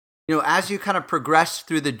as you kind of progress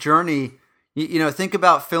through the journey, think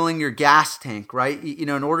about filling your gas tank, right? In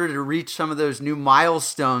order to reach some of those new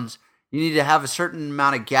milestones, you need to have a certain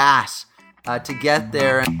amount of gas to get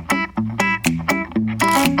there.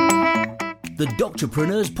 The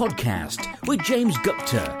Doctorpreneurs Podcast with James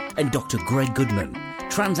Gupta and Dr. Greg Goodman.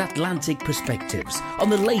 Transatlantic perspectives on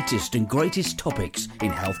the latest and greatest topics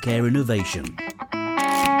in healthcare innovation.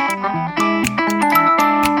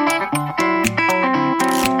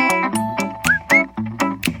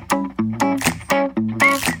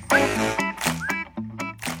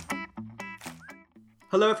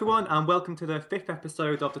 Hello everyone and welcome to the 5th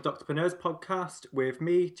episode of the Doctorpreneurs Podcast with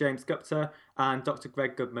me, James Gupta, and Dr.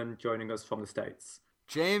 Greg Goodman joining us from the States.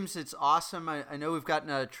 James, it's awesome. I know we've gotten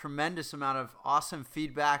a tremendous amount of awesome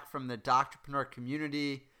feedback from the Doctorpreneur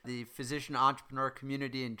community, the physician entrepreneur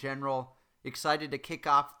community in general. Excited to kick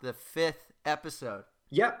off the 5th episode.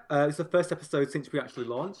 Yep, it's the first episode since we actually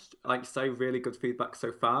launched. Like you say, really good feedback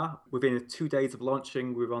so far. Within 2 days of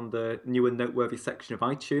launching, we're on the new and noteworthy section of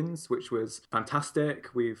iTunes, which was fantastic.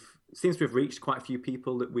 Seems to have reached quite a few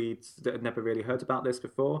people that had never really heard about this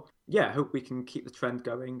before. Yeah, I hope we can keep the trend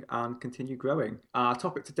going and continue growing. Our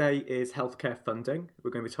topic today is healthcare funding.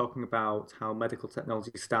 We're going to be talking about how medical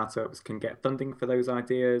technology startups can get funding for those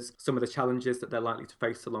ideas, some of the challenges that they're likely to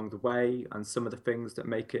face along the way, and some of the things that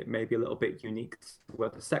make it maybe a little bit unique to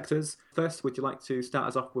other sectors. First, would you like to start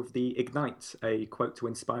us off with the Ignite, a quote to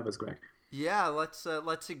inspire us, Greg? Yeah,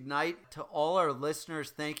 let's ignite. To all our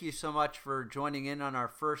listeners, thank you so much for joining in on our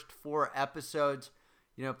first 4 episodes.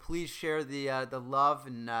 Please share the love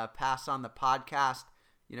and pass on the podcast,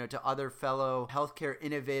 to other fellow healthcare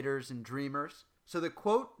innovators and dreamers. So the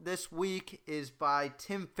quote this week is by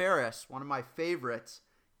Tim Ferriss, one of my favorites,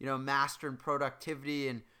 master in productivity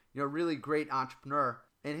and, really great entrepreneur.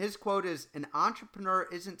 And his quote is, "An entrepreneur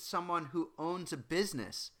isn't someone who owns a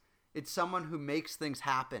business. It's someone who makes things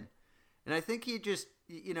happen." And I think he just,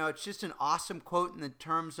 it's just an awesome quote in the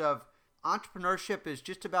terms of entrepreneurship is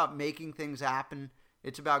just about making things happen.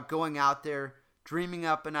 It's about going out there, dreaming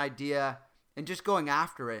up an idea, and just going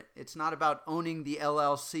after it. It's not about owning the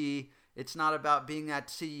LLC. It's not about being that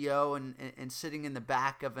CEO and sitting in the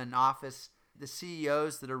back of an office. The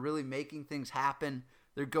CEOs that are really making things happen,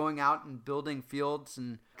 they're going out and building fields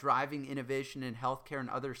and driving innovation in healthcare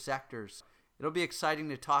and other sectors. It'll be exciting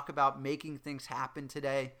to talk about making things happen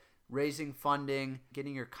today, raising funding,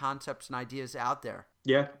 getting your concepts and ideas out there.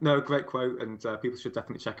 Yeah, no, great quote, and people should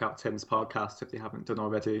definitely check out Tim's podcast if they haven't done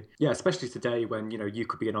already. Yeah, especially today when, you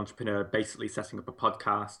could be an entrepreneur basically setting up a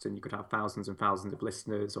podcast and you could have thousands and thousands of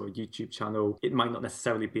listeners or a YouTube channel. It might not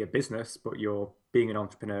necessarily be a business, but you're being an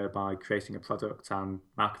entrepreneur by creating a product and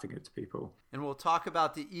marketing it to people. And we'll talk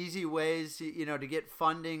about the easy ways, to get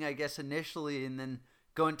funding, I guess, initially, and then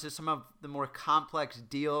go into some of the more complex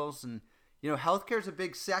deals. And healthcare is a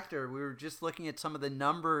big sector. We were just looking at some of the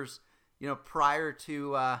numbers, prior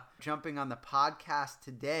to jumping on the podcast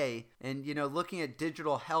today and, looking at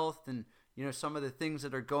digital health and, some of the things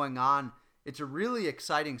that are going on. It's a really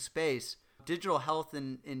exciting space. Digital health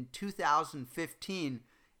in 2015,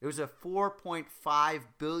 it was a $4.5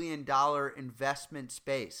 billion investment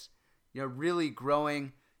space, really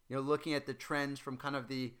growing, looking at the trends from kind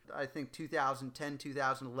of I think 2010,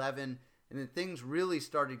 2011, and then things really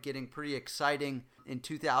started getting pretty exciting in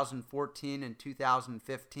 2014 and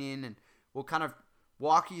 2015. And we'll kind of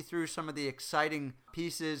walk you through some of the exciting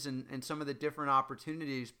pieces and some of the different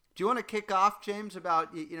opportunities. Do you want to kick off, James,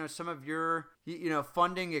 about some of your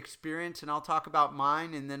funding experience, and I'll talk about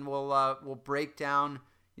mine, and then we'll break down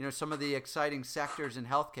some of the exciting sectors in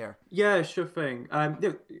healthcare? Yeah, sure thing.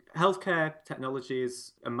 Healthcare technology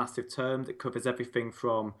is a massive term that covers everything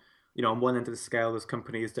from on one end of the scale, there's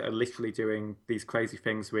companies that are literally doing these crazy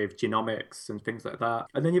things with genomics and things like that.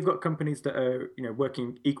 And then you've got companies that are,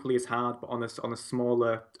 working equally as hard, but on a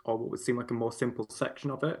smaller or what would seem like a more simple section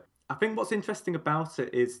of it. I think what's interesting about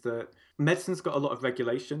it is that medicine's got a lot of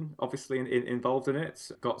regulation, obviously, involved in it.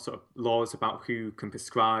 It's got sort of laws about who can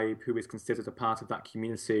prescribe, who is considered a part of that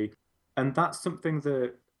community. And that's something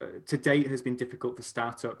that to date has been difficult for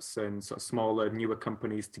startups and sort of smaller, newer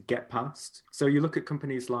companies to get past. So you look at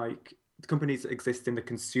companies that exist in the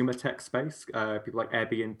consumer tech space, people like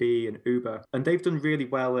Airbnb and Uber, and they've done really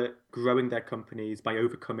well at growing their companies by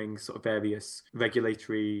overcoming sort of various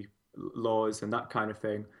regulatory laws and that kind of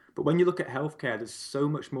thing. But when you look at healthcare, there's so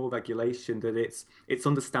much more regulation that it's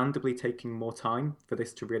understandably taking more time for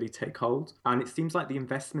this to really take hold. And it seems like the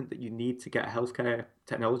investment that you need to get a healthcare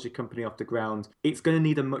technology company off the ground, it's going to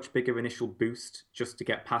need a much bigger initial boost just to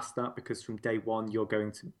get past that, because from day one, you're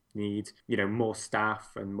going to need, more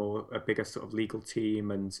staff and a bigger sort of legal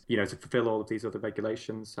team and, to fulfill all of these other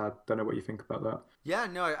regulations. I don't know what you think about that. Yeah,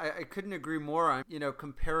 no, I couldn't agree more. On,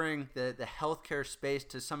 comparing the healthcare space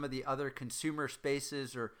to some of the other consumer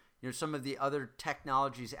spaces or, some of the other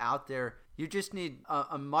technologies out there, you just need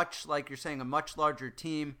a much, like you're saying, a much larger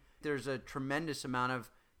team. There's a tremendous amount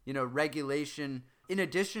of, regulation. In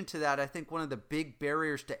addition to that, I think one of the big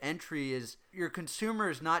barriers to entry is your consumer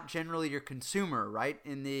is not generally your consumer, right?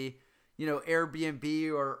 In the,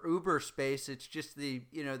 Airbnb or Uber space, it's just the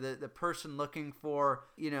person looking for,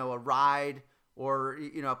 a ride or,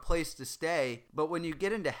 a place to stay. But when you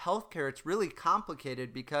get into healthcare, it's really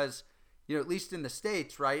complicated because, at least in the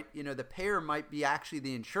States, right, the payer might be actually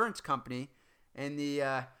the insurance company and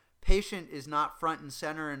the patient is not front and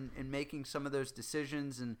center in making some of those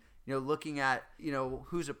decisions and, looking at,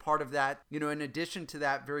 who's a part of that. In addition to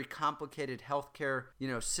that, very complicated healthcare,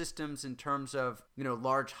 systems in terms of,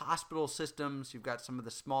 large hospital systems. You've got some of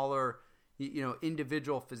the smaller,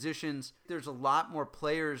 individual physicians. There's a lot more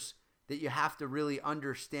players that you have to really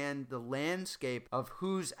understand the landscape of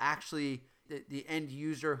who's actually the end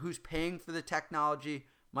user, who's paying for the technology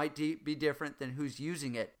might be different than who's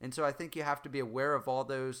using it. And so I think you have to be aware of all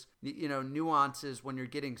those, nuances when you're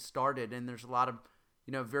getting started. And there's a lot of,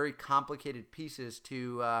 very complicated pieces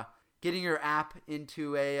to getting your app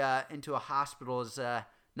into a hospital is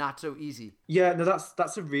not so easy. Yeah, no,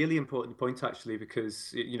 that's a really important point actually,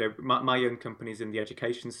 because my own company's in the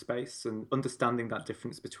education space, and understanding that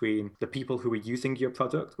difference between the people who are using your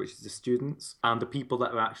product, which is the students, and the people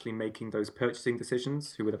that are actually making those purchasing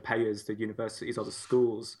decisions, who are the payers, the universities or the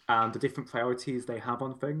schools, and the different priorities they have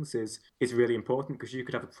on things is really important, because you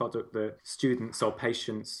could have a product that students or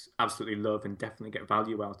patients absolutely love and definitely get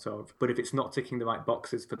value out of, but if it's not ticking the right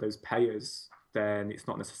boxes for those payers, then it's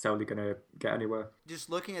not necessarily going to get anywhere. Just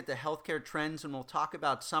looking at the healthcare trends, and we'll talk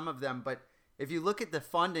about some of them, but if you look at the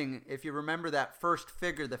funding, if you remember that first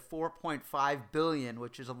figure, the $4.5 billion,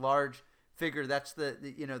 which is a large figure, that's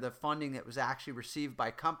the funding that was actually received by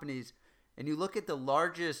companies, and you look at the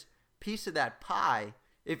largest piece of that pie,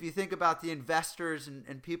 if you think about the investors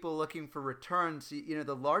and people looking for returns,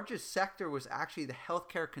 the largest sector was actually the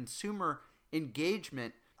healthcare consumer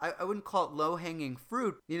engagement. I wouldn't call it low-hanging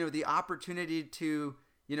fruit. The opportunity to,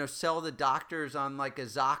 sell the doctors on like a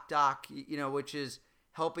ZocDoc, which is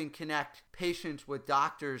helping connect patients with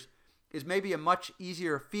doctors, is maybe a much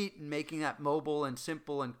easier feat, and making that mobile and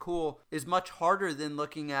simple and cool is much harder than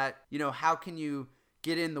looking at, how can you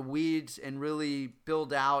get in the weeds and really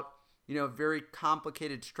build out, very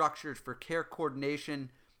complicated structures for care coordination,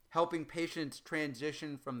 helping patients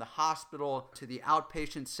transition from the hospital to the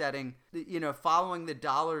outpatient setting, following the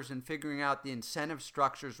dollars and figuring out the incentive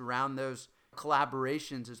structures around those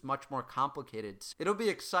collaborations is much more complicated. It'll be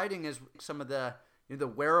exciting as some of the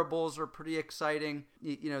wearables are pretty exciting.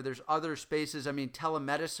 There's other spaces. I mean,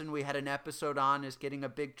 telemedicine we had an episode on is getting a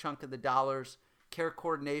big chunk of the dollars. Care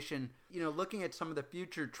coordination, looking at some of the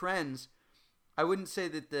future trends, I wouldn't say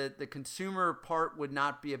that the consumer part would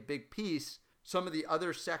not be a big piece. Some of the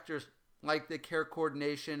other sectors, like the care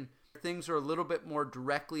coordination, things are a little bit more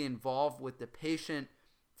directly involved with the patient,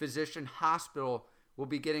 physician, hospital, will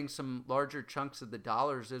be getting some larger chunks of the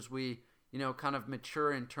dollars as we, kind of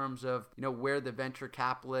mature in terms of, where the venture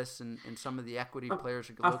capitalists and some of the equity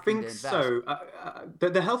players are looking to invest. I think so.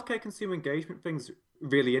 The healthcare consumer engagement thing's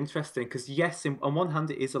really interesting, because yes, on one hand,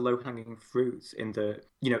 it is a low-hanging fruit in the,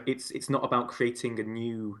 it's not about creating a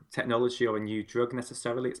new technology or a new drug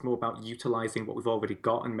necessarily. It's more about utilizing what we've already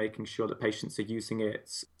got and making sure that patients are using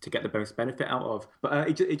it to get the most benefit out of.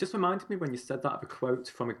 But it just reminded me when you said that of a quote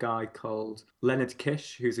from a guy called Leonard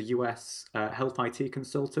Kish, who's a US health IT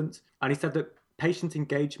consultant. And he said that patient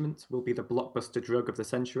engagement will be the blockbuster drug of the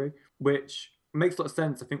century, which makes a lot of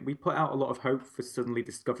sense. I think we put out a lot of hope for suddenly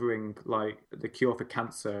discovering like the cure for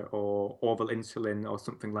cancer or oral insulin or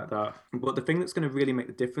something like that. But the thing that's going to really make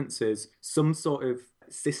the difference is some sort of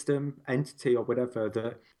system, entity or whatever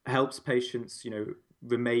that helps patients,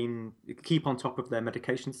 keep on top of their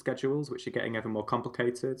medication schedules, which are getting ever more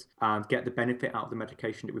complicated, and get the benefit out of the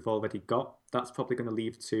medication that we've already got. That's probably going to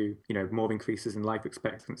lead to, more increases in life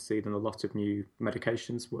expectancy than a lot of new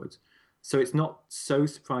medications would. So it's not so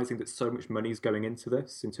surprising that so much money is going into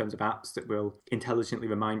this in terms of apps that will intelligently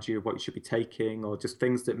remind you of what you should be taking, or just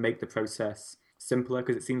things that make the process simpler,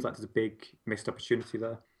 because it seems like there's a big missed opportunity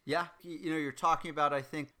there. Yeah, you're talking about, I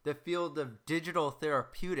think, the field of digital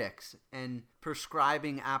therapeutics and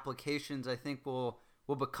prescribing applications, I think will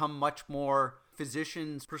become much more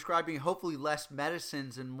physicians prescribing hopefully less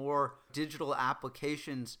medicines and more digital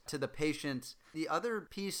applications to the patients. The other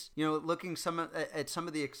piece, looking at some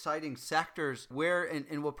of the exciting sectors where,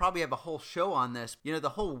 and we'll probably have a whole show on this, the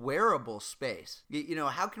whole wearable space.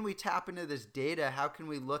 How can we tap into this data? How can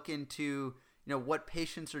we look into, what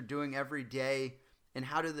patients are doing every day, and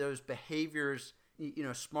how do those behaviors,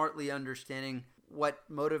 smartly understanding what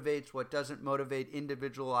motivates, what doesn't motivate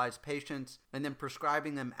individualized patients, and then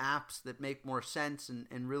prescribing them apps that make more sense,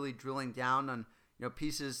 and really drilling down on,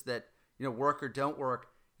 pieces that, work or don't work.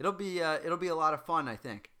 It'll be a lot of fun, I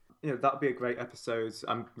think. That'll be a great episode.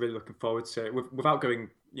 I'm really looking forward to it. Without going,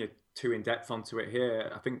 too in depth onto it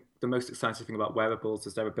here, I think the most exciting thing about wearables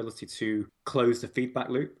is their ability to close the feedback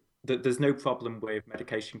loop. There's no problem with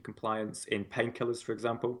medication compliance in painkillers, for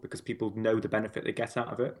example, because people know the benefit they get out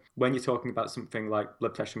of it. When you're talking about something like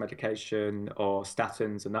blood pressure medication or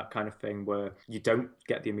statins and that kind of thing, where you don't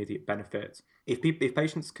get the immediate benefit, if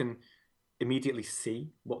patients can immediately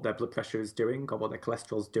see what their blood pressure is doing or what their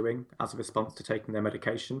cholesterol is doing as a response to taking their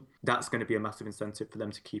medication, that's going to be a massive incentive for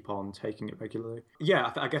them to keep on taking it regularly.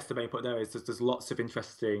 Yeah, I guess the main point there is there's lots of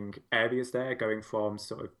interesting areas there, going from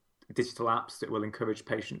sort of digital apps that will encourage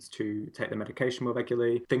patients to take their medication more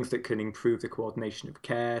regularly, things that can improve the coordination of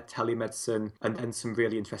care, telemedicine, and then some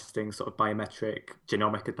really interesting sort of biometric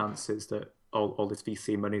genomic advances that all this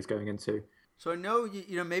VC money is going into. So I know,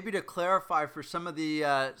 maybe to clarify for some of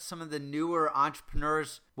the newer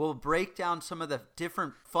entrepreneurs, we'll break down some of the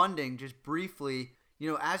different funding just briefly.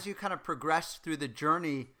 As you kind of progress through the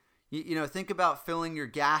journey, think about filling your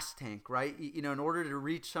gas tank, right? In order to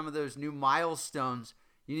reach some of those new milestones,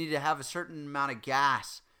 you need to have a certain amount of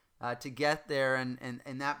gas to get there, and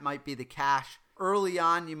that might be the cash. Early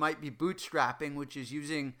on, you might be bootstrapping, which is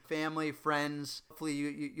using family, friends. Hopefully,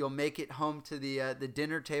 you'll make it home to the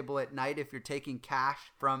dinner table at night if you're taking cash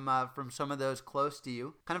from some of those close to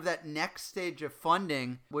you. Kind of that next stage of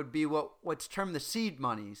funding would be what's termed the seed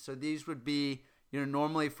money. So these would be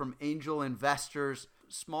normally from angel investors,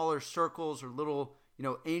 smaller circles or little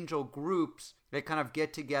angel groups that kind of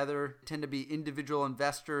get together, tend to be individual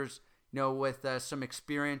investors, with some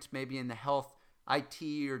experience maybe in the health, IT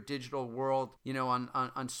or digital world,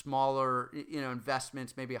 on smaller,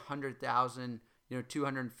 investments, maybe 100,000,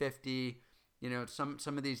 250, some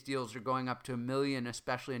of these deals are going up to $1 million,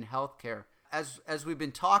 especially in healthcare. As we've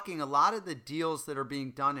been talking, a lot of the deals that are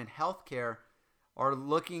being done in healthcare are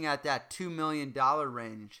looking at that $2 million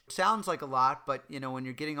range. Sounds like a lot, but, when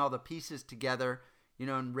you're getting all the pieces together,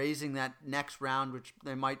 and raising that next round, which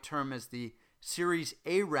they might term as the Series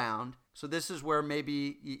A round. So this is where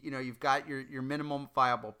maybe, you've got your minimum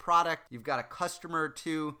viable product, you've got a customer or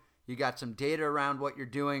two, you got some data around what you're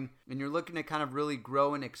doing, and you're looking to kind of really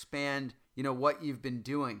grow and expand, what you've been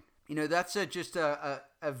doing. That's just a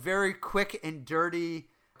very quick and dirty,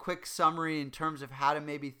 quick summary in terms of how to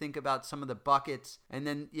maybe think about some of the buckets. And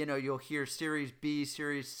then, you'll hear Series B,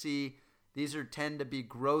 Series C. These tend to be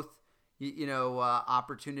growth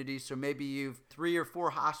opportunities. So maybe you've 3 or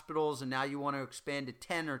 4 hospitals and now you want to expand to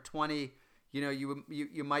 10 or 20.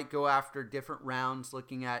 You might go after different rounds,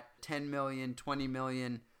 looking at 10 million, 20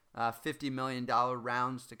 million, $50 million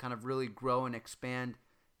rounds to kind of really grow and expand.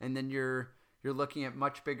 And then you're looking at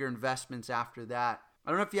much bigger investments after that. I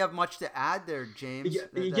don't know if you have much to add there, James.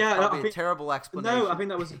 That's probably a terrible explanation. No, I think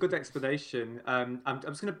that was a good explanation. I'm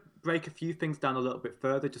just going to break a few things down a little bit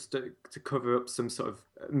further just to cover up some sort of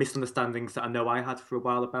misunderstandings that I know I had for a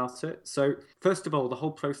while about it. So first of all, the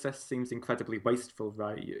whole process seems incredibly wasteful,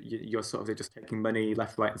 right? You're sort of just taking money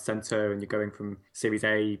left, right and centre, and you're going from Series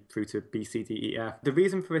A through to B, C, D, E, F. The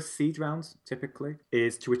reason for a seed round typically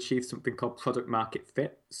is to achieve something called product market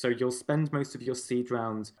fit. So you'll spend most of your seed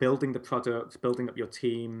round building the product, building up your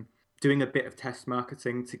team, doing a bit of test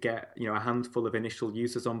marketing to get a handful of initial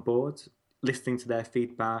users on board, listening to their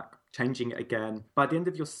feedback, changing it again. By the end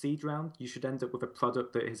of your seed round, you should end up with a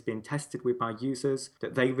product that has been tested with by users,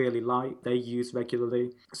 that they really like, they use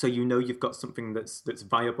regularly. So you've got something that's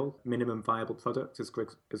viable, minimum viable product, as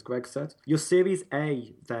Greg said. Your Series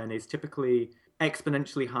A then is typically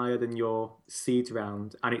exponentially higher than your seed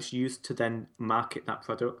round, and it's used to then market that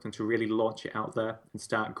product and to really launch it out there and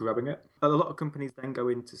start growing it. A lot of companies then go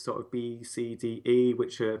into sort of B, C, D, E,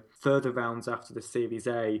 which are further rounds after the Series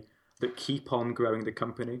A, that keep on growing the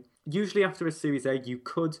company. Usually after a Series A, you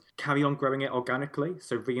could carry on growing it organically,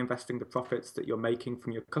 so reinvesting the profits that you're making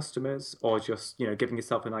from your customers, or just giving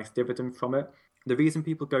yourself a nice dividend from it. The reason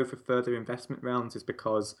people go for further investment rounds is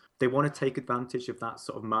because they want to take advantage of that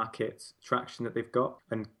sort of market traction that they've got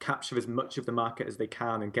and capture as much of the market as they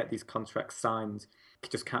can and get these contracts signed,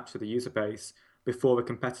 just capture the user base before a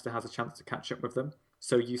competitor has a chance to catch up with them.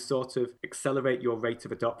 So you sort of accelerate your rate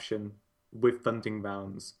of adoption with funding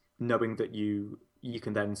rounds, knowing that you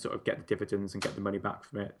can then sort of get the dividends and get the money back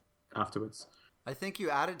from it afterwards. I think you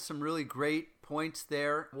added some really great points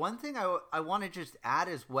there. One thing I want to just add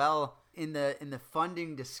as well in the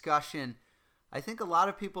funding discussion, I think a lot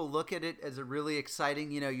of people look at it as a really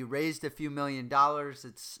exciting, you raised a few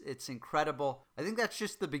 $1,000,000. It's incredible. I think that's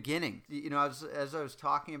just the beginning. As I was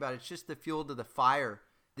talking about, it's just the fuel to the fire.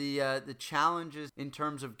 The challenges in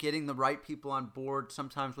terms of getting the right people on board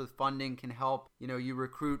sometimes with funding can help. You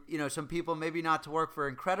recruit, some people maybe not to work for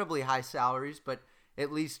incredibly high salaries, but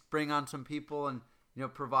at least bring on some people and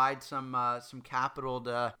provide some capital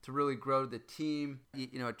to really grow the team,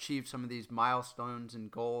 achieve some of these milestones and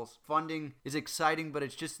goals. Funding is exciting, but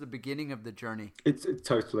it's just the beginning of the journey. It's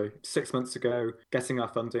totally. 6 months ago, getting our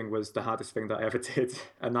funding was the hardest thing that I ever did.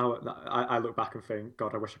 And now I look back and think,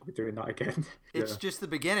 God, I wish I could be doing that again. It's just the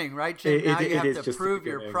beginning, right, Jim? Now you have to prove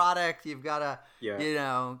your product. You've got to,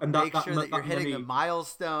 make sure that you're hitting the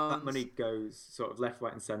milestones. That money goes sort of left,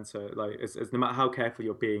 right, and center. Like, as no matter how careful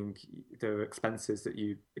you're being, there are expenses that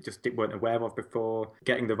you just weren't aware of before.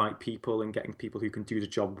 Getting the right people and getting people who can do the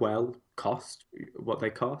job well cost what they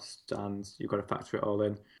cost, and you've got to factor it all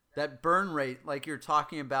in. That burn rate, like you're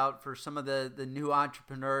talking about for some of the new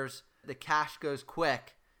entrepreneurs, the cash goes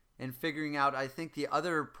quick, and figuring out, I think the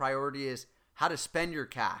other priority is how to spend your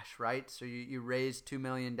cash, right? So you raise $2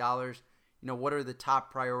 million, what are the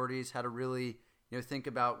top priorities, how to really, think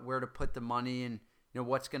about where to put the money and,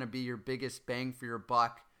 what's going to be your biggest bang for your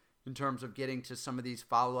buck in terms of getting to some of these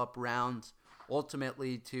follow-up rounds,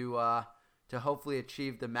 ultimately to hopefully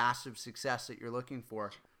achieve the massive success that you're looking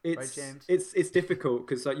for. Right, James? It's difficult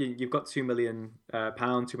because you've got £2 million,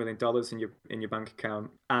 $2 million in your bank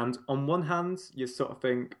account, and on one hand you sort of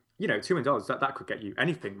think, $2 million, that could get you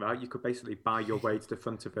anything, right? You could basically buy your way to the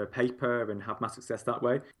front of a paper and have mass success that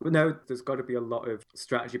way. But no, there's got to be a lot of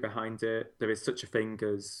strategy behind it. There is such a thing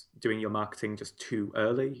as doing your marketing just too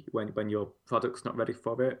early when your product's not ready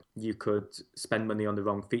for it. You could spend money on the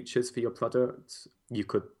wrong features for your product. You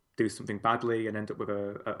could do something badly and end up with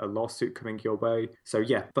a lawsuit coming your way. So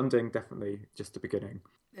yeah, funding definitely just the beginning.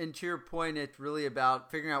 And to your point, it's really about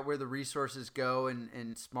figuring out where the resources go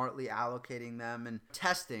and smartly allocating them and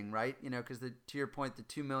testing, right? Because to your point, the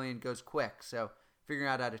 $2 million goes quick. So figuring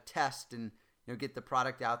out how to test and get the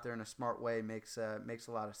product out there in a smart way makes a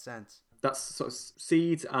lot of sense. That's sort of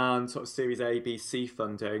seed and sort of Series A, B, C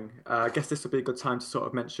funding. I guess this would be a good time to sort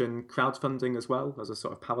of mention crowdfunding as well as a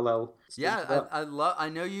sort of parallel. Yeah, I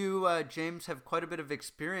know you, James, have quite a bit of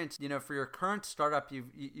experience. For your current startup,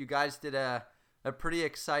 you guys did a pretty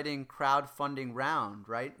exciting crowdfunding round,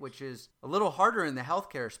 right? Which is a little harder in the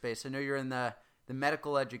healthcare space. I know you're in the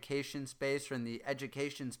medical education space or in the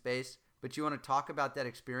education space, but you want to talk about that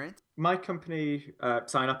experience? My company,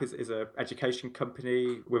 Sign Up, is an education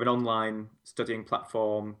company with an online studying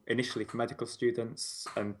platform, initially for medical students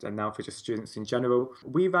and now for just students in general.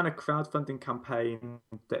 We ran a crowdfunding campaign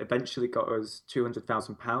that eventually got us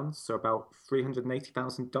 £200,000, so about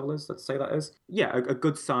 $380,000, let's say that is. Yeah, a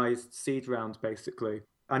good-sized seed round, basically.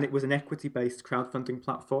 And it was an equity-based crowdfunding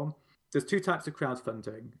platform. There's two types of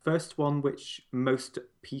crowdfunding. First one, which most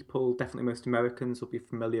people, definitely most Americans, will be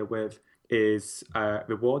familiar with, is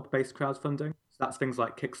reward-based crowdfunding. So that's things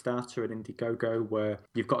like Kickstarter and Indiegogo, where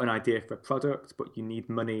you've got an idea for a product, but you need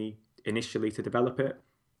money initially to develop it.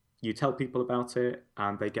 You tell people about it,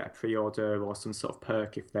 and they get a pre-order or some sort of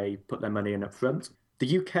perk if they put their money in up front.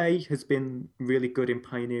 The UK has been really good in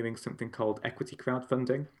pioneering something called equity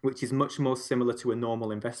crowdfunding, which is much more similar to a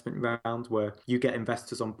normal investment round where you get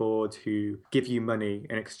investors on board who give you money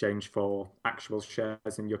in exchange for actual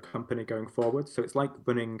shares in your company going forward. So it's like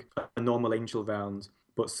running a normal angel round,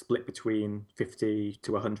 but split between 50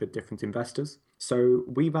 to 100 different investors. So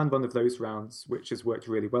we ran one of those rounds, which has worked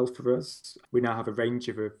really well for us. We now have a range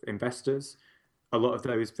of investors. A lot of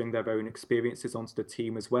those bring their own experiences onto the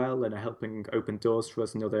team as well and are helping open doors for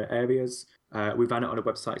us in other areas. We ran it on a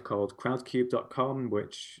website called crowdcube.com,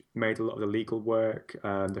 which made a lot of the legal work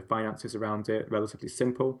and the finances around it relatively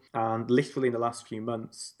simple. And literally in the last few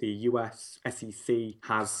months, the US SEC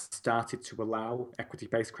has started to allow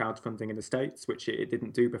equity-based crowdfunding in the States, which it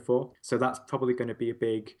didn't do before. So that's probably going to be a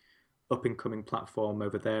big up-and-coming platform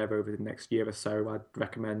over there over the next year or so. I'd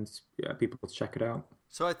recommend people to check it out.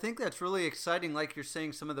 So I think that's really exciting. Like you're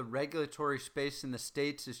saying, some of the regulatory space in the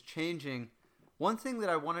States is changing. One thing that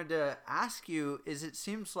I wanted to ask you is it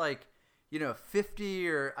seems like, 50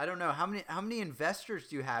 or I don't know, how many investors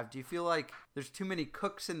do you have? Do you feel like there's too many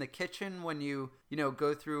cooks in the kitchen when you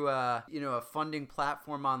go through a funding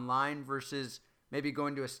platform online versus maybe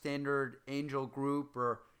going to a standard angel group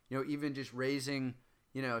or, even just raising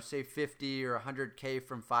say 50 or 100K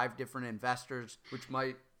from 5 different investors, which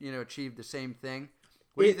might, achieve the same thing.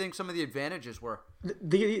 What do you think some of the advantages were?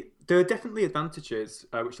 There are definitely advantages,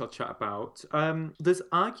 which I'll chat about. There's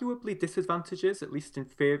arguably disadvantages, at least in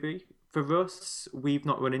theory. For us, we've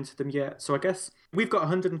not run into them yet. So I guess we've got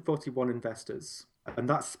 141 investors, and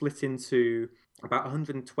that's split into about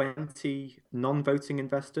 120 non-voting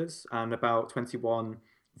investors and about 21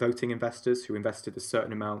 voting investors who invested a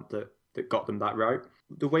certain amount that got them that right.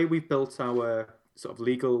 The way we've built our sort of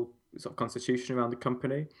legal sort of constitution around the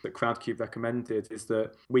company that CrowdCube recommended is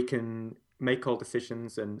that we can make all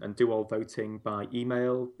decisions and do all voting by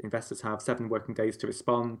email. Investors have 7 working days to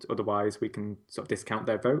respond. Otherwise, we can sort of discount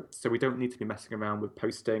their vote. So we don't need to be messing around with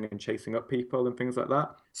posting and chasing up people and things like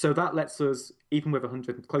that. So that lets us, even with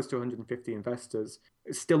close to 150 investors,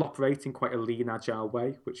 still operate in quite a lean, agile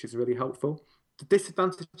way, which is really helpful. The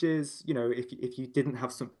disadvantage is, if you didn't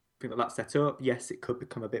have something like that set up, yes, it could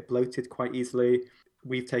become a bit bloated quite easily.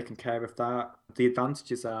 We've taken care of that. The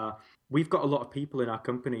advantages are we've got a lot of people in our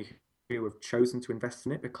company who have chosen to invest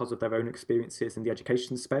in it because of their own experiences in the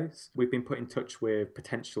education space. We've been put in touch with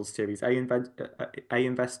potential Series A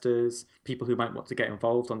investors, people who might want to get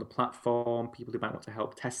involved on the platform, people who might want to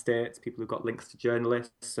help test it, people who've got links to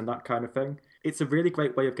journalists and that kind of thing. It's a really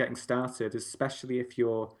great way of getting started, especially if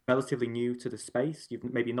you're relatively new to the space. You've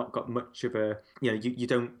maybe not got much of you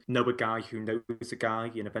don't know a guy who knows a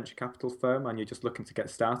guy in a venture capital firm and you're just looking to get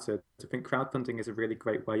started. I think crowdfunding is a really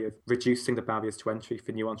great way of reducing the barriers to entry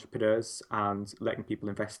for new entrepreneurs and letting people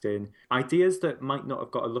invest in ideas that might not have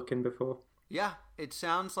got a look in before. Yeah, it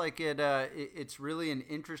sounds like it's really an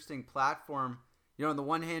interesting platform. On the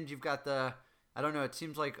one hand, you've got it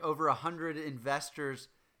seems like over 100 investors,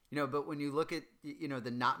 but when you look at,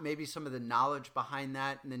 maybe some of the knowledge behind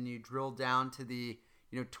that, and then you drill down to the,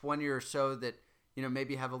 20 or so that,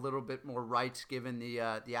 maybe have a little bit more rights given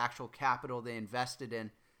the actual capital they invested in.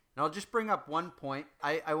 And I'll just bring up one point.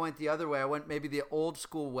 I went the other way. I went maybe the old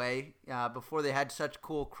school way before they had such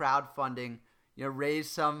cool crowdfunding,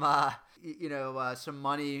 raise some, some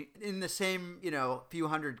money in the same, few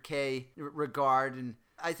 100K regard. And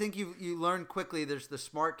I think you learn quickly there's the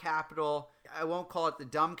smart capital. I won't call it the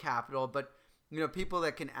dumb capital, but, people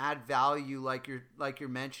that can add value like you're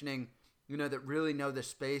mentioning, that really know the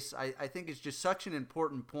space. I think it's just such an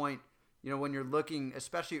important point, when you're looking,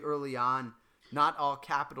 especially early on. Not all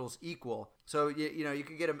capital's equal. So, you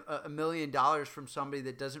could get $1 million from somebody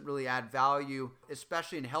that doesn't really add value,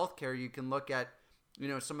 especially in healthcare. You can look at,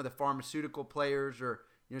 some of the pharmaceutical players or,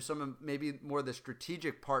 some of maybe more of the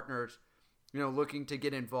strategic partners, looking to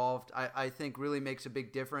get involved. I think really makes a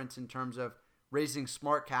big difference in terms of raising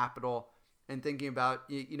smart capital and thinking about,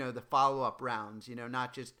 the follow-up rounds,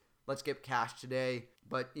 not just let's get cash today,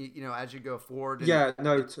 but, as you go forward.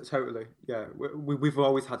 Totally. Yeah, we've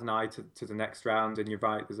always had an eye to the next round, and you're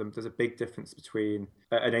right. There's a big difference between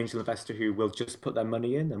an angel investor who will just put their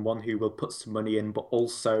money in and one who will put some money in, but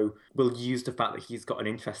also will use the fact that he's got an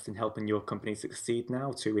interest in helping your company succeed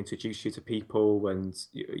now to introduce you to people and,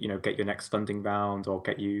 get your next funding round or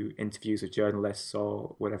get you interviews with journalists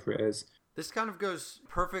or whatever it is. This kind of goes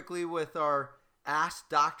perfectly with our Ask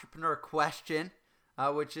Doctorpreneur question.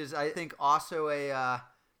 Which is, I think, also a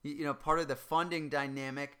part of the funding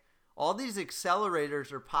dynamic. All these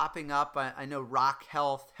accelerators are popping up. I know Rock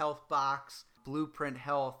Health, Healthbox, Blueprint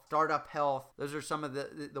Health, Startup Health. Those are some of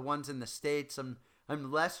the ones in the States. I'm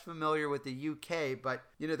less familiar with the UK, but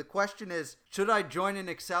the question is, should I join an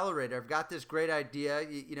accelerator? I've got this great idea.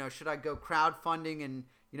 Should I go crowdfunding and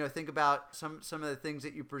think about some of the things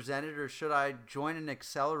that you presented, or should I join an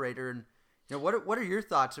accelerator? And what are your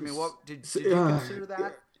thoughts? I mean, what did you consider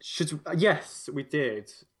that? Yes, we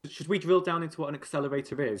did. Should we drill down into what an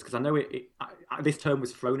accelerator is? Because I know this term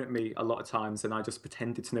was thrown at me a lot of times, and I just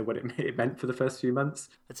pretended to know what it meant for the first few months.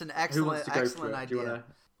 It's an excellent idea.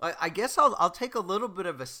 I guess I'll take a little bit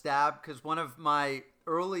of a stab, because one of my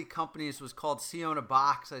early companies was called Siona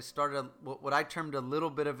Box. I started what I termed a little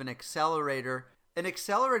bit of an accelerator. An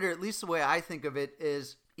accelerator, at least the way I think of it,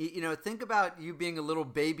 is, think about you being a little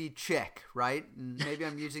baby chick, right? And maybe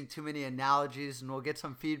I'm using too many analogies, and we'll get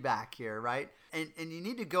some feedback here, right? And you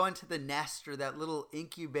need to go into the nest, or that little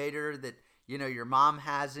incubator that, your mom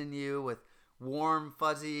has in you, with warm,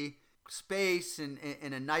 fuzzy space and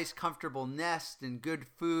a nice, comfortable nest and good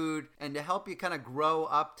food, and to help you kind of grow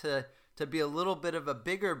up to be a little bit of a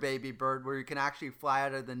bigger baby bird where you can actually fly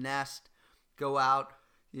out of the nest, go out,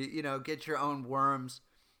 get your own worms.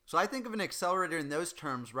 So I think of an accelerator in those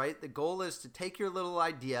terms, right? The goal is to take your little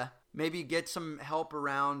idea, maybe get some help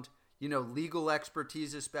around, legal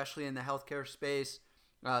expertise, especially in the healthcare space,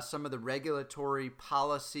 some of the regulatory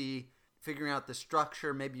policy figuring out the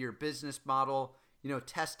structure, maybe your business model,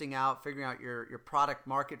 testing out, figuring out your product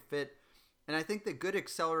market fit. And I think the good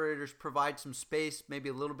accelerators provide some space, maybe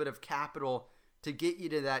a little bit of capital to get you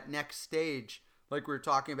to that next stage, like we were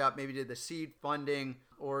talking about, maybe to the seed funding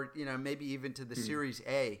or, maybe even to the Series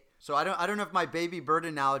A. So I don't know if my baby bird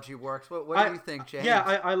analogy works. What do you think, James? Yeah,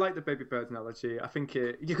 I like the baby bird analogy. I think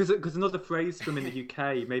because another phrase from in the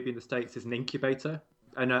UK, maybe in the States, is an incubator.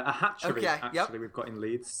 And a hatchery, we've got in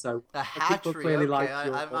Leeds. So a hatchery,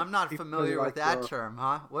 I'm not familiar with that term,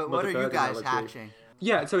 huh? What are you guys hatching?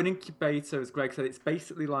 Yeah, so an incubator, as Greg said, it's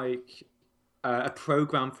basically like a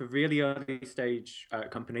program for really early stage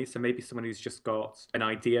companies. So maybe someone who's just got an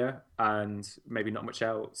idea and maybe not much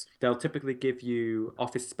else. They'll typically give you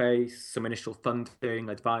office space, some initial funding,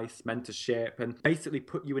 advice, mentorship, and basically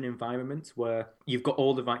put you in an environment where you've got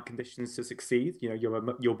all the right conditions to succeed.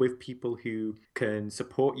 You're with people who can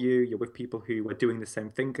support you. You're with people who are doing the same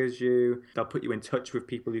thing as you. They'll put you in touch with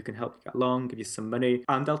people who can help you get along, give you some money,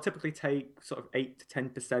 and they'll typically take sort of 8 to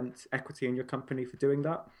 10% equity in your company for doing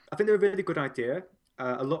that. I think they're a really good idea.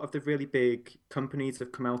 A lot of the really big companies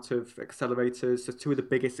have come out of accelerators. So two of the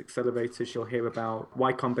biggest accelerators you'll hear about,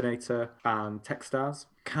 Y Combinator and Techstars.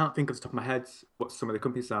 Can't think of the top of my head what some of the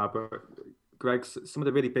companies are, but Greg, some of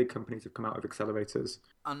the really big companies have come out of accelerators.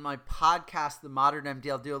 On my podcast, The Modern MD,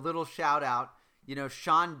 I'll do a little shout out.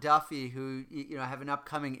 Sean Duffy, who I have an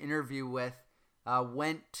upcoming interview with,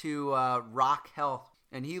 went to Rock Health,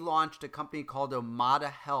 and he launched a company called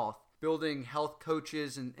Omada Health, building health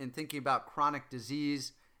coaches and thinking about chronic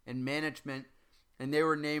disease and management. And they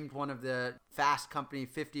were named one of the Fast Company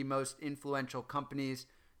 50 most influential companies.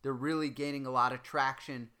 They're really gaining a lot of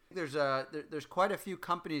traction. There's quite a few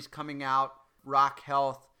companies coming out, Rock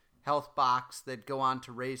Health, Healthbox, that go on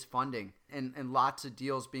to raise funding and lots of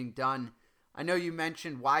deals being done. I know you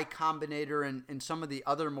mentioned Y Combinator and some of the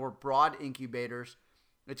other more broad incubators.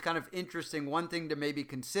 It's kind of interesting. One thing to maybe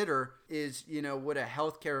consider is, would a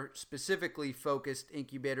healthcare specifically focused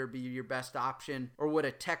incubator be your best option, or would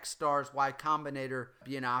a Techstars Y Combinator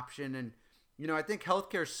be an option? And, I think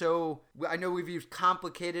healthcare I know we've used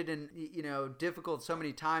complicated and, difficult so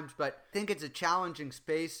many times, but I think it's a challenging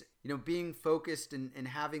space, being focused and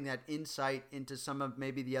having that insight into some of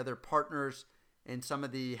maybe the other partners and some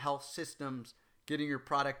of the health systems, getting your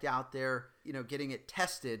product out there, getting it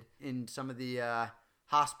tested in some of the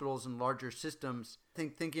hospitals and larger systems.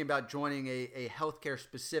 Thinking about joining a healthcare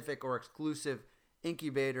specific or exclusive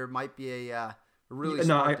incubator might be a really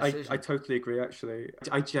smart decision. I totally agree, actually.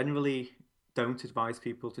 I generally don't advise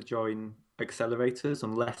people to join accelerators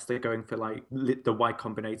unless they're going for like the Y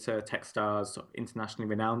Combinator, Techstars, sort of internationally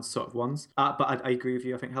renowned sort of ones. But I agree with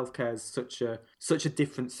you. I think healthcare is such a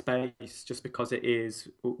different space just because it is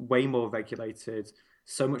way more regulated.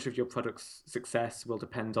 So much of your product's success will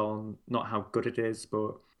depend on not how good it is,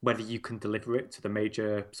 but whether you can deliver it to the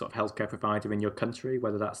major sort of healthcare provider in your country,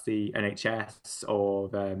 whether that's the NHS or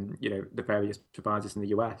the various providers in the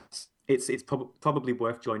US. It's probably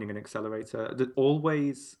worth joining an accelerator. There's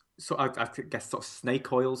always I guess sort of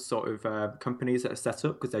snake oil sort of companies that are set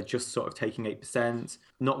up because they're just sort of taking 8%,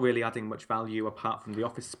 not really adding much value apart from the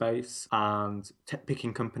office space, and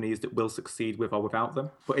picking companies that will succeed with or without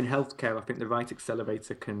them. But in healthcare, I think the right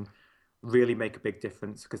accelerator can really make a big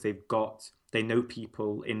difference because they know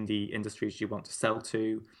people in the industries you want to sell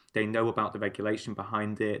to. They know about the regulation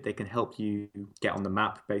behind it. They can help you get on the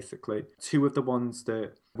map, basically. Two of the ones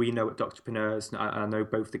that we know at Doctorpreneurs, and I know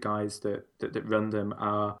both the guys that run them,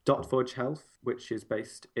 are Forge Health, which is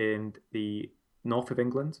based in the north of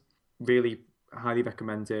England. Really highly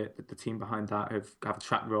recommend it. The team behind that have a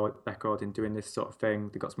track record in doing this sort of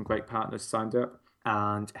thing. They've got some great partners signed up.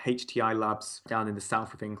 And HTI Labs down in the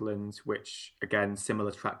south of England, which, again,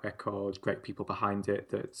 similar track record, great people behind it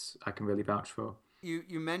that I can really vouch for.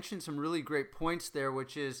 You mentioned some really great points there,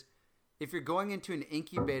 which is if you're going into an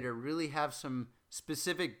incubator, really have some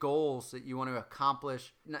specific goals that you want to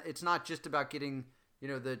accomplish. It's not just about getting,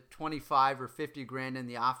 the 25 or 50 grand in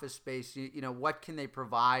the office space. What can they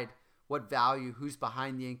provide? What value? Who's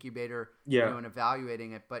behind the incubator? And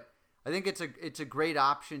evaluating it. But I think it's a great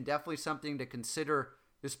option, definitely something to consider,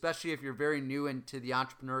 especially if you're very new into the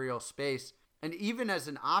entrepreneurial space. And even as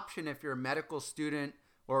an option, if you're a medical student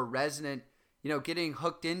or a resident, getting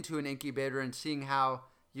hooked into an incubator and seeing how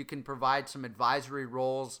you can provide some advisory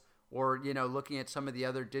roles or, looking at some of the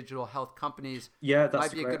other digital health companies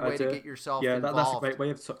might be a good way to get yourself involved. That's a great way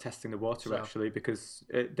of sort of testing the water, actually, because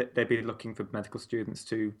they'd be looking for medical students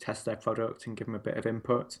to test their product and give them a bit of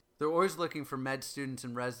input. They're always looking for med students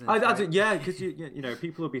and residents. Right? Yeah, because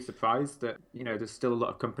people will be surprised that, there's still a lot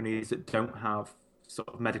of companies that don't have sort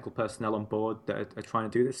of medical personnel on board that are trying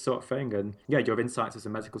to do this sort of thing. And yeah, your insights as a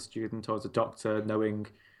medical student or as a doctor, knowing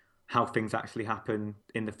how things actually happen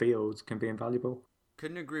in the field, can be invaluable.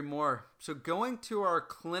 Couldn't agree more. So going to our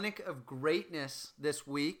clinic of greatness this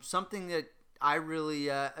week, something that I really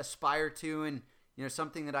aspire to, and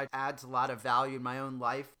something that adds a lot of value in my own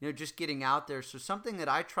life, just getting out there. So something that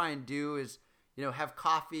I try and do is, have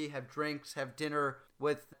coffee, have drinks, have dinner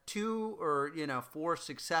with 2 or 4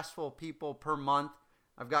 successful people per month.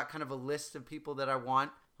 I've got kind of a list of people that I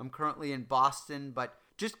want. I'm currently in Boston, but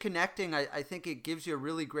just connecting, I think it gives you a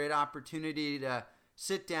really great opportunity to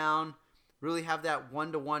sit down, really have that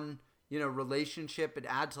one-to-one, relationship. It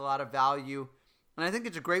adds a lot of value. And I think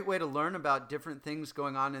it's a great way to learn about different things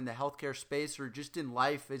going on in the healthcare space or just in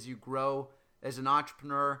life as you grow as an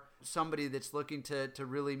entrepreneur, somebody that's looking to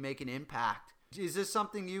really make an impact. Is this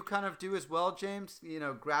something you kind of do as well, James?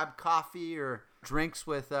 Grab coffee or drinks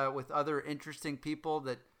with other interesting people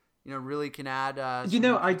that really can add. I do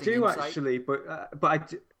insight? Actually,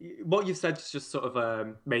 but what you said just sort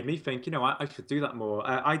of made me think. I should do that more.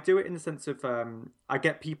 I do it in the sense of I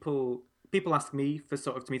get people ask me for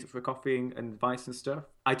sort of to meet up for a coffee and advice and stuff.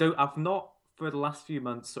 I've not for the last few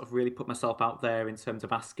months sort of really put myself out there in terms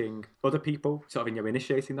of asking other people, sort of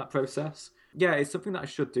initiating that process. Yeah, it's something that I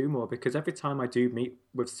should do more, because every time I do meet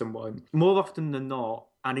with someone, more often than not,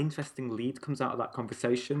 an interesting lead comes out of that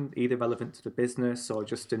conversation, either relevant to the business or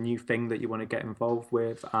just a new thing that you want to get involved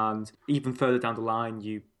with. And even further down the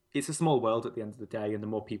line, it's a small world at the end of the day, and the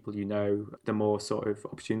more people you know, the more sort of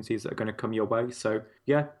opportunities that are going to come your way. So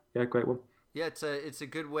yeah, great one. Yeah, it's a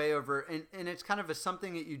good way over, and it's kind of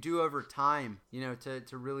something that you do over time,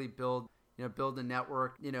 to really build a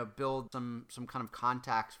network, build some kind of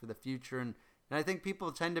contacts for the future. And I think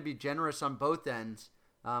people tend to be generous on both ends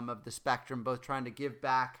of the spectrum, both trying to give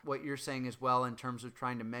back what you're saying as well in terms of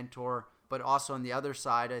trying to mentor, but also on the other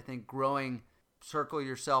side, I think circle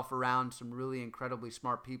yourself around some really incredibly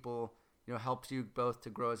smart people, helps you both to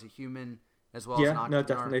grow as a human as well as an entrepreneur. No,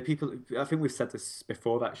 definitely. People, I think we've said this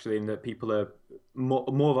before actually, in that people are more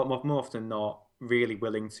often than not really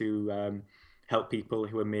willing to help people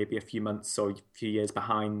who are maybe a few months or a few years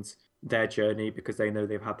behind their journey, because they know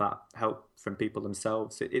they've had that help from people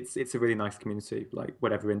themselves. It's a really nice community, like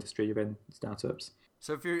whatever industry you're in, startups.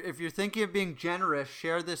 So if you're thinking of being generous,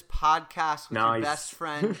 share this podcast with your best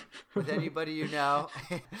friend, with anybody you know.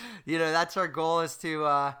 That's our goal, is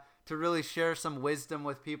to really share some wisdom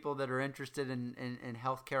with people that are interested in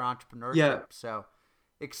healthcare entrepreneurship. Yeah. So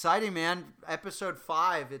exciting, man. Episode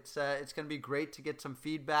 5. It's going to be great to get some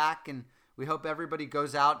feedback, and we hope everybody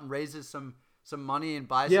goes out and raises some money and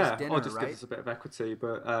buys us dinner, or just gives us a bit of equity.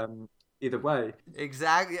 But either way,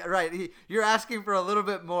 exactly right. You're asking for a little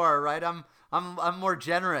bit more, right? I'm more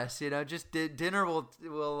generous. Just dinner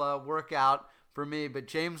will work out for me. But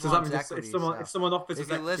James wants equity. If someone offers us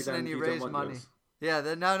equity, if you listen and you raise money. Yeah,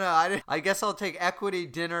 I guess I'll take equity,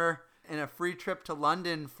 dinner, and a free trip to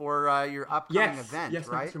London for your upcoming event, yes,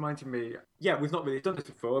 right? Yes, reminded me. Yeah, we've not really done this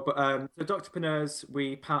before, but the Doctorpreneurs,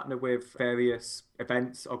 we partner with various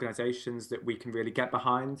events, organisations that we can really get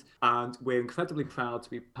behind, and we're incredibly proud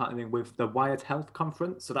to be partnering with the Wired Health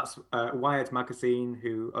Conference. So that's Wired Magazine,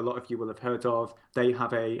 who a lot of you will have heard of. They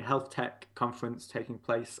have a health tech conference taking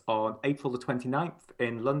place on April the 29th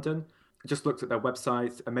in London. I just looked at their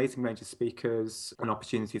website, amazing range of speakers and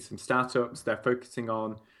opportunities from startups. They're focusing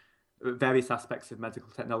on various aspects of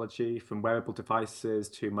medical technology, from wearable devices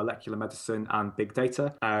to molecular medicine and big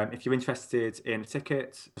data. If you're interested in a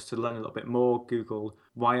ticket, just to learn a little bit more, Google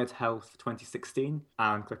Wired Health 2016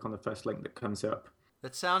 and click on the first link that comes up.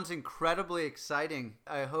 That sounds incredibly exciting.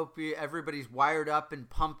 I hope everybody's wired up and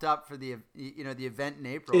pumped up for the event in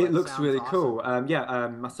April. It looks really cool.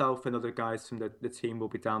 Myself and other guys from the team will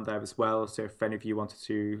be down there as well. So if any of you wanted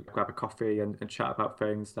to grab a coffee and chat about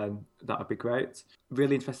things, then that would be great.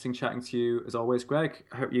 Really interesting chatting to you as always, Greg.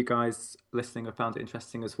 I hope you guys listening have found it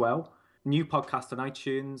interesting as well. New podcast on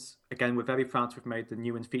iTunes. Again, we're very proud to have made the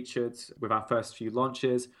new and featured with our first few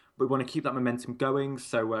launches. We want to keep that momentum going,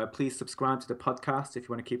 so please subscribe to the podcast if you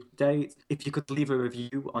want to keep up to date. If you could leave a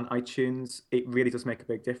review on iTunes, it really does make a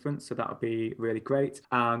big difference, so that would be really great.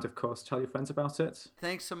 And of course, tell your friends about it.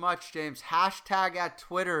 Thanks so much, James. Hashtag at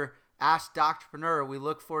Twitter, AskDoctorpreneur. We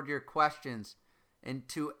look forward to your questions. And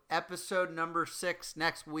to episode number 6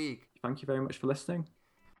 next week. Thank you very much for listening.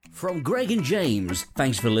 From Greg and James,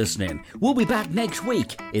 thanks for listening. We'll be back next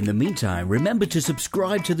week. In the meantime, remember to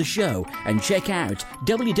subscribe to the show and check out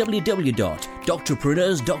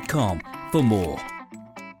www.doctorpreneurs.com for more.